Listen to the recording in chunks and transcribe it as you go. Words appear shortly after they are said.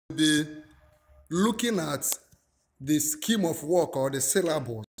be looking at the scheme of work or the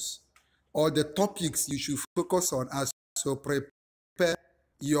syllabus or the topics you should focus on as you prepare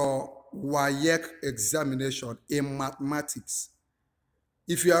your WAEC examination in mathematics.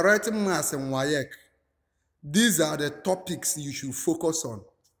 If you are writing maths in WAEC, these are the topics you should focus on.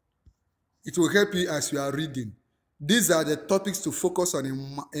 It will help you as you are reading. These are the topics to focus on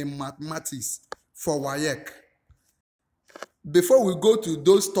in mathematics for WAEC. Before we go to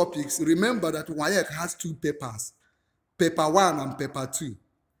those topics, remember that WAEC has two papers, paper 1 and paper 2.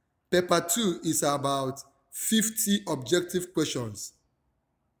 Paper 2 is about 50 objective questions.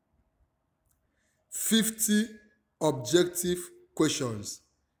 50 objective questions.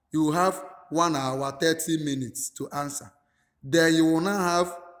 You will have 1 hour, 30 minutes to answer. Then you will now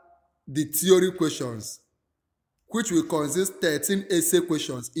have the theory questions, which will consist 13 essay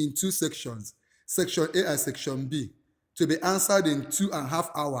questions in 2 sections, section A and section B, to be answered in 2.5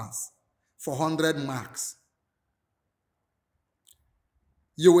 hours for 100 marks.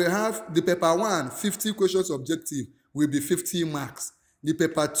 You will have the paper 1, 50 questions objective will be 50 marks. The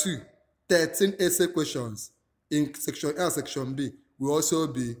paper 2, 13 essay questions in section A and section B will also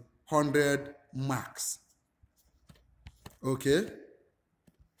be 100 marks. Okay?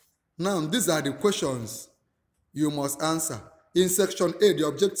 Now, these are the questions you must answer. In section A, the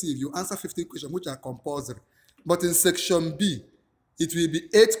objective, you answer 15 questions, which are compulsory. But in section B, it will be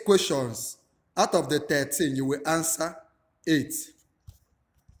 8 questions. Out of the 13, you will answer 8.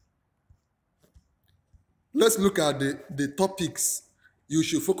 Let's look at the topics you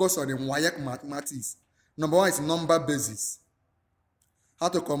should focus on in WAEC mathematics. Number 1 is number basis. How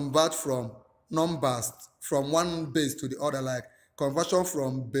to convert from numbers from one base to the other, like conversion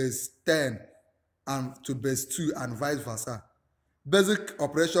from base 10 and to base 2 and vice versa. Basic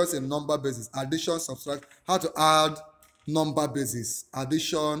operations in number basis, addition, subtraction, how to add number basis,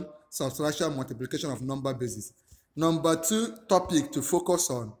 addition, subtraction, multiplication of number basis. Number 2 topic to focus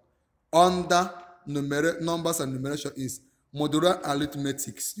on under numbers and numeration is modular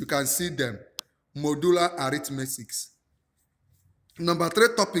arithmetics. You can see them, modular arithmetics. Number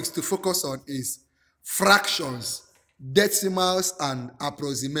 3 topics to focus on is fractions, decimals, and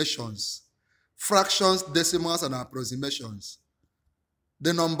approximations. Fractions, decimals, and approximations.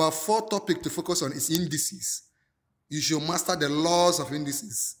 The number 4 topic to focus on is indices. You should master the laws of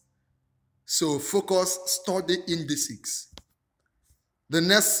indices. So study indices. The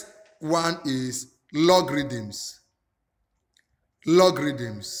next one is logarithms.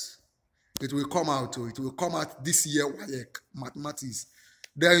 Logarithms. It will come out this year, WAEC, mathematics.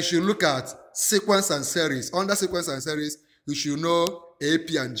 Then you should look at sequence and series. Under sequence and series, you should know AP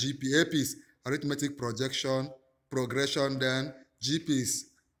and GP. AP is arithmetic projection, progression, then GP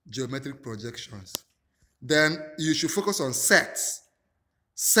is geometric projections. Then you should focus on sets.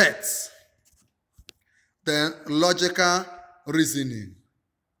 Sets. Then logical reasoning.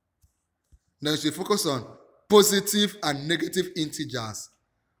 Then you should focus on positive and negative integers,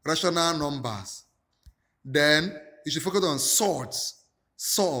 rational numbers. Then you should focus on sorts.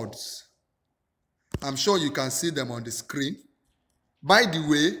 Sorts. I'm sure you can see them on the screen. By the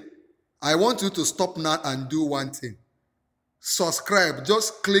way, I want you to stop now and do one thing. Subscribe.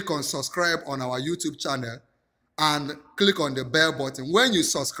 Just click on subscribe on our YouTube channel and click on the bell button. When you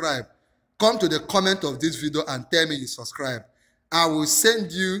subscribe, come to the comment of this video and tell me you subscribe. I will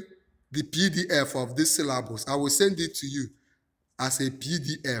send you the PDF of this syllabus. I will send it to you as a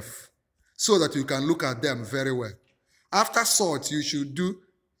PDF so that you can look at them very well. After sorts, you should do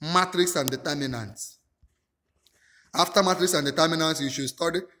matrix and determinants. After matrix and determinants, you should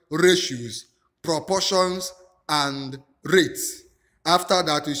study ratios, proportions, and rates. After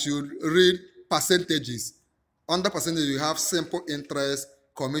that, you should read percentages. Under percentage, you have simple interest,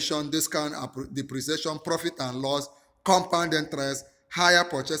 commission, discount, depreciation, profit and loss, compound interest, higher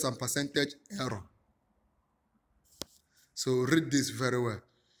purchase, and percentage error. So read this very well.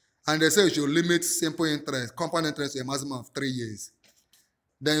 And they say you should limit simple interest, compound interest to a maximum of 3 years.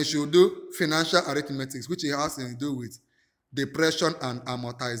 Then you should do financial arithmetic, which has to do with depreciation and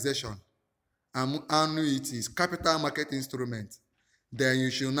amortization, annuities, capital market instruments. Then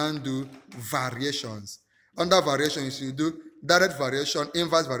you should now do variations. Under variation, you should do direct variation,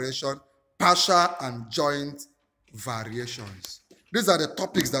 inverse variation, partial and joint variations. These are the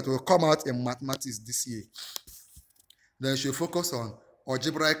topics that will come out in mathematics this year. Then you should focus on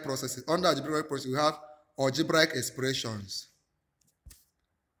algebraic processes. Under algebraic processes, you have algebraic expressions.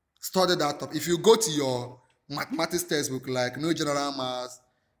 Study that topic. If you go to your mathematics textbook like No General Maths,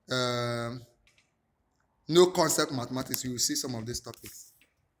 No Concept Mathematics, you will see some of these topics.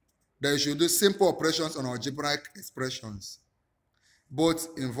 Then you should do simple operations on algebraic expressions. both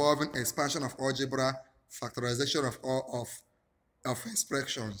involving expansion of algebra, factorization of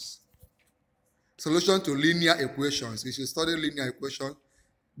expressions. Solution to linear equations. You should study linear equations.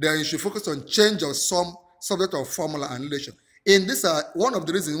 Then you should focus on change of some subject of formula and relation. In this, one of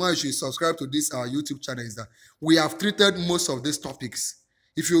the reasons why you should subscribe to this YouTube channel is that we have treated most of these topics.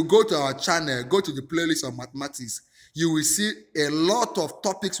 If you go to our channel, go to the playlist of mathematics, you will see a lot of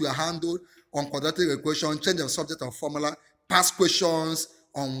topics we have handled on quadratic equation, change of subject of formula, past questions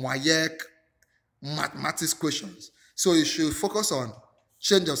on WAEC, mathematics questions. So you should focus on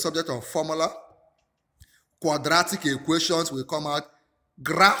change of subject of formula, quadratic equations will come out,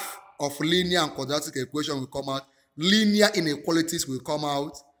 graph of linear and quadratic equation will come out, linear inequalities will come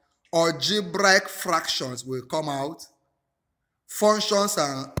out, algebraic fractions will come out, functions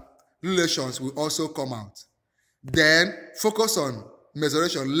and relations will also come out. Then focus on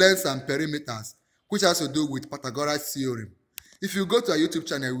measuration, lengths and perimeters, which has to do with Pythagoras theorem. If you go to our YouTube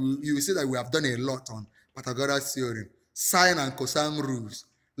channel, you will see that we have done a lot on Pythagoras theorem, sine and cosine rules,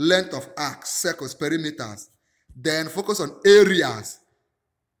 length of arcs, circles, perimeters. Then focus on areas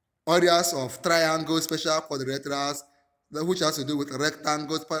of triangles, special quadrilaterals, which has to do with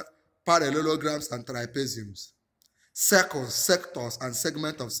rectangles, parallelograms, and trapeziums. Circles, sectors, and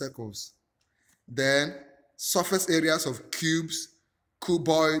segment of circles. Then surface areas of cubes,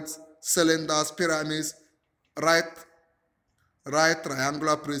 cuboids, cylinders, pyramids, right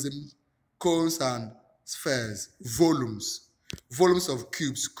triangular prisms, cones, and spheres. Volumes of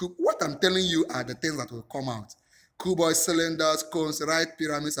cubes. What I'm telling you are the things that will come out. Cuboids, cylinders, cones, right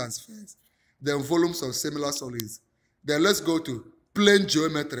pyramids, and spheres. Then volumes of similar solids. Then let's go to plane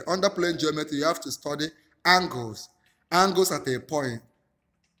geometry. Under plane geometry, you have to study angles. Angles at a point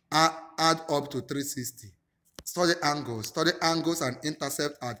add up to 360. Study angles and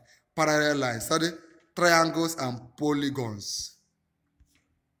intercept at parallel lines. Study triangles and polygons.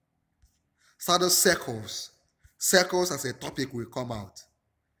 Study circles. Circles as a topic will come out.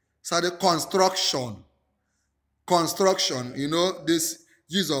 Study construction. Construction, you know, this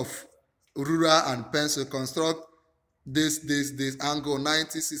use of ruler and pencil, construct this angle,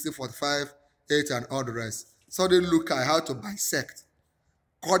 90, 60, 45, 80, and all the rest. So they look at how to bisect.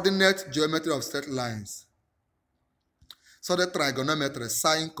 Coordinate geometry of straight lines. So the trigonometry,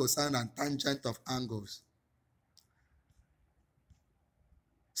 sine, cosine, and tangent of angles.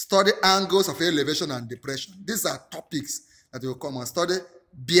 Study angles of elevation and depression. These are topics that will come on. Study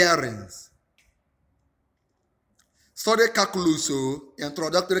bearings. Study calculus,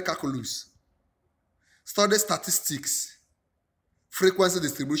 introductory calculus. Study statistics. Frequency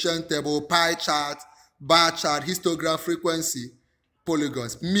distribution table, pie chart, bar chart, histogram, frequency,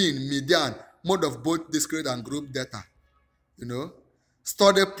 polygons, mean, median, mode of both discrete and group data. You know,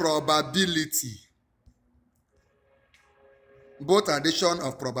 study probability. Both addition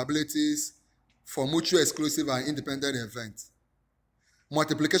of probabilities for mutual exclusive and independent events.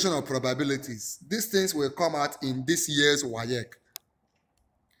 Multiplication of probabilities. These things will come out in this year's WAEC.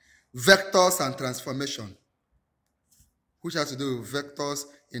 Vectors and transformation, which has to do with vectors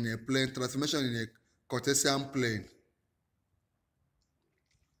in a plane, transformation in a Cartesian plane.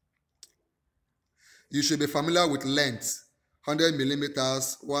 You should be familiar with length. 100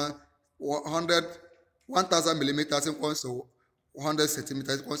 millimeters, 1,000 millimeters equals to 100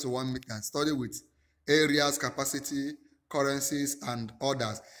 centimeters equals to 1 meter. Study with areas, capacity, currencies, and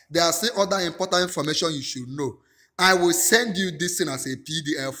others. There are still other important information you should know. I will send you this thing as a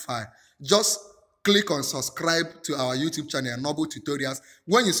PDF file. Just click on subscribe to our YouTube channel, Noble Tutorials.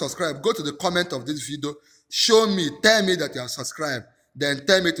 When you subscribe, go to the comment of this video. Show me, tell me that you have subscribed. Then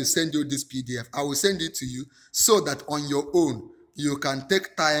tell me to send you this PDF. I will send it to you so that on your own, you can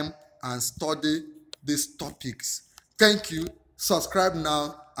take time and study these topics. Thank you. Subscribe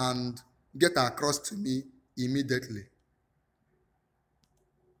now and get across to me immediately.